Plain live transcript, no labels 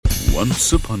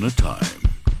Once upon a time,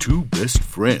 two best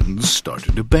friends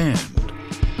started a band.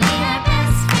 We are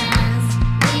best friends,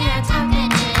 we are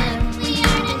talkative, we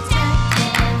are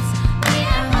detectives, we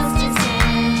are hostesses.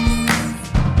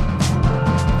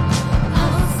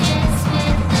 Hostess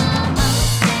with the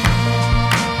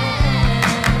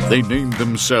mostest. They named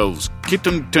themselves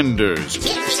Kitten Tenders.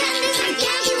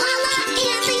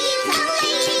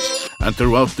 And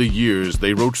throughout the years,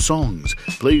 they wrote songs,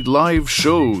 played live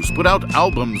shows, put out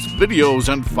albums,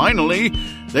 videos, and finally,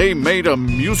 they made a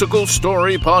musical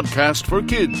story podcast for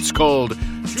kids called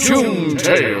Tune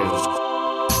Tales.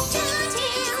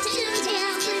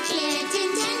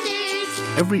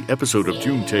 Every episode of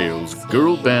Tune Tales,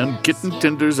 girl band Kitten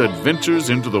Tenders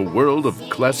adventures into the world of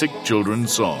classic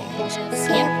children's songs.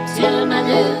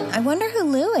 I wonder who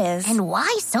Lou is. And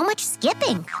why so much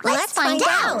skipping? Let's find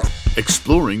out.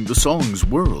 Exploring the song's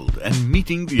world and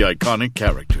meeting the iconic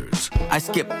characters. I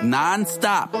skip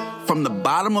non-stop from the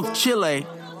bottom of Chile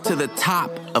to the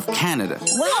top of Canada.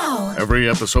 Wow. Every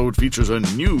episode features a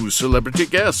new celebrity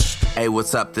guest. Hey,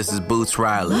 what's up? This is Boots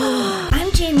Riley. I'm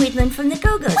Jane Wiedlin from the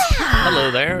Go-Go's. Hello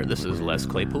there, this is Les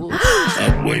Claypool.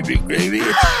 And Wavy Gravy.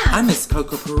 I'm Miss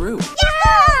Coco Peru.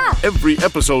 Every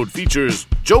episode features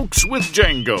Jokes with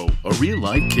Django, a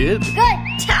real-life kid.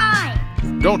 Good time!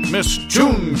 Don't miss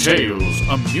Tune Tales,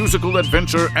 a musical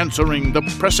adventure answering the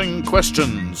pressing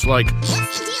questions like,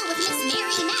 What's the deal with Miss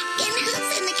Mary Mac? And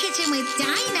who's in the kitchen with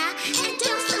Dinah? And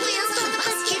don't the wheels of the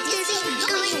bus get dizzy?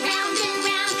 Going round and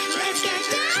round, let's get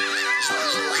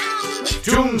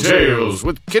down! Tune Tales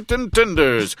with Kitten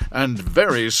Tenders and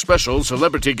very special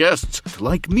celebrity guests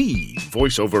like me,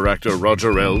 voiceover actor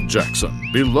Roger L.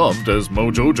 Jackson, beloved as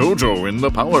Mojo Jojo in the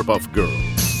Powerpuff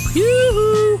Girls.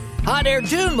 Yoo-hoo! Hot air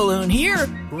tune balloon here,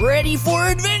 ready for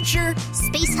adventure.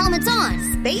 Space helmets on.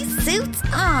 Space suits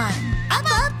on.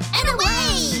 Up, and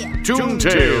away. Tune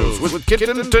Tales with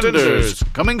Kitten Tenders,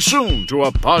 coming soon to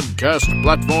a podcast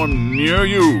platform near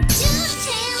you.